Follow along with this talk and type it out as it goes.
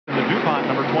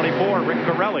94,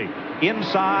 Rick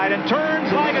inside and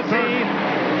turns Legacy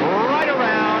right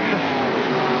around,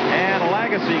 and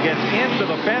Legacy gets into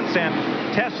the fence and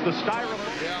tests the styrofoam.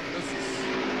 Yeah, this is...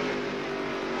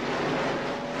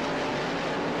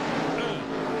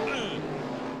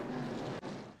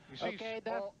 Okay,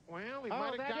 that's... Well, he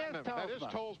might have gotten him. That is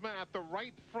Tolsma at the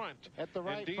right front. At the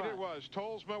right Indeed front. It was.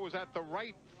 Tolsma was at the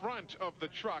right front of the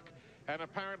truck and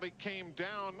apparently came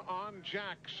down on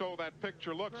Jack, so that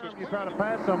picture looks... You try to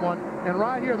pass someone, and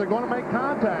right here, they're going to make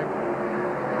contact.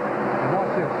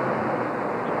 Watch this.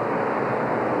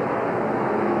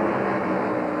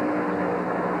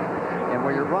 And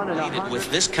when you're running 100...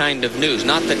 with this kind of news,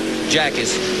 not that Jack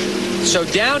is... So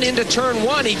down into turn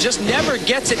one, he just never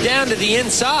gets it down to the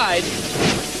inside.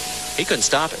 He couldn't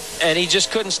stop it. And he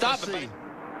just couldn't stop it.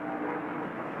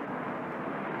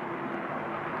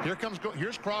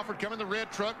 Here's Crawford coming the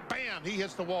red truck. Bam! He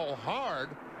hits the wall hard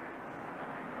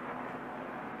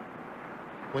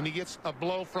when he gets a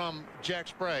blow from Jack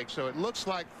Sprague. So it looks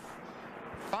like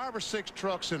 5 or 6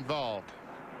 trucks involved.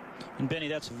 And Benny,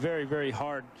 that's very, very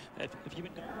hard. If you've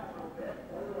been...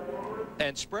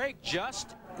 And Sprague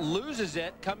just loses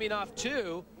it coming off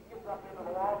 2.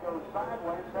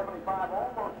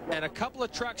 And a couple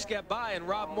of trucks get by, and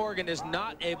Rob Morgan is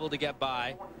not able to get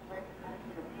by.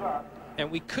 And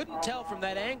we couldn't tell from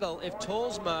that angle if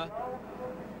Tolsma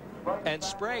and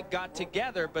Sprague got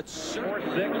together, but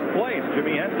certainly... 6th place,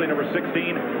 Jimmy Hensley, number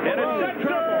 16, and a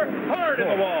center hard in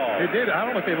the wall. He did. I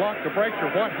don't know if he locked the brakes or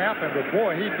what happened, but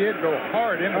boy, he did go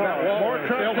hard into that wall. More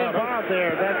trucks involved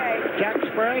there. That's Jack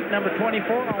Sprague, number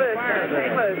 24, on fire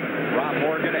there. Rob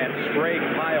Morgan and Sprague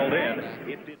piled in.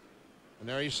 And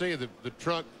there you see the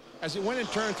truck. As it went in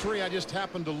turn 3, I just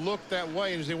happened to look that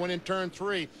way, and as they went in turn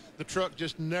 3, the truck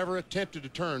just never attempted to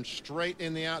turn straight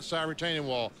in the outside retaining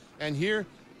wall. And here,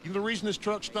 the reason this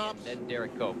truck stopped. And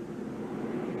Derek Cope.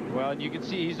 Well, and you can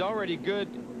see he's already good,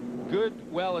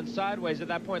 well, and sideways at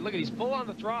that point. Look at, he's full on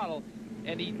the throttle,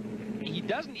 and he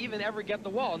doesn't even ever get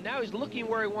the wall. Now he's looking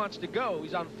where he wants to go.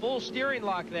 He's on full steering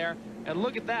lock there, and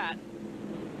look at that.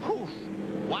 Whew.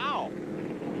 Wow.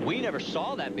 We never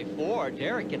saw that before.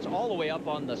 Derek gets all the way up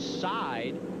on the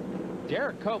side.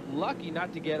 Derek Cope lucky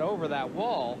not to get over that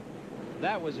wall.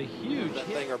 That was a huge hit.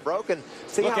 Thing are broken.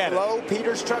 See how low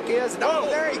Peter's truck is? Oh,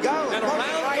 there he goes. And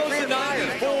around goes the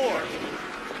 94.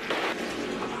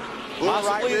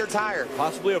 Right rear tire.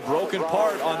 Possibly a broken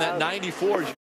part on that 94.